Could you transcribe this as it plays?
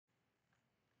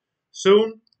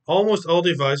Soon, almost all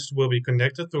devices will be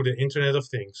connected through the Internet of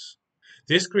Things.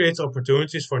 This creates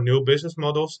opportunities for new business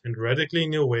models and radically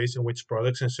new ways in which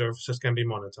products and services can be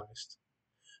monetized.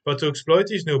 But to exploit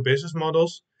these new business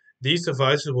models, these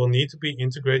devices will need to be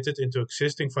integrated into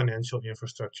existing financial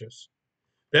infrastructures.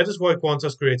 That is why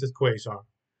Quantoz created QUASAR,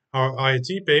 our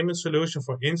IoT payment solution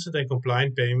for instant and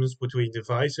compliant payments between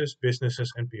devices,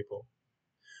 businesses, and people.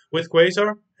 With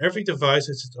QUASAR, every device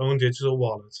has its own digital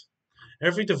wallet.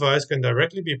 Every device can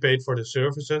directly be paid for the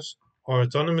services or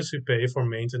autonomously pay for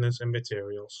maintenance and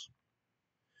materials.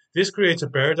 This creates a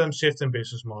paradigm shift in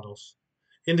business models.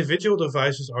 Individual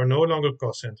devices are no longer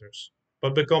cost centers,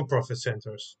 but become profit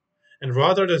centers. And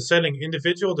rather than selling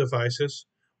individual devices,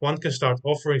 one can start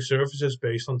offering services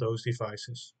based on those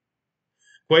devices.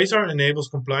 Quasar enables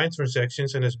compliant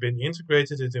transactions and has been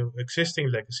integrated into existing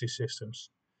legacy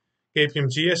systems.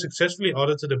 KPMG has successfully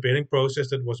audited a billing process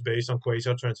that was based on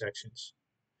Quasar transactions.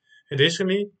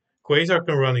 Additionally, Quasar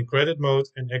can run in credit mode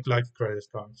and act like a credit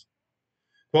card.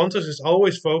 Quantoz is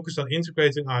always focused on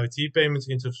integrating IoT payments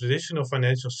into traditional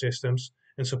financial systems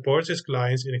and supports its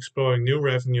clients in exploring new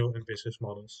revenue and business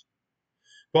models.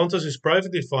 Quantoz is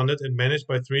privately funded and managed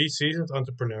by 3 seasoned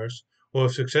entrepreneurs who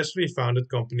have successfully founded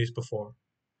companies before.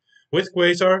 With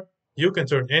Quasar, you can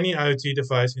turn any IoT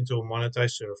device into a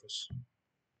monetized service.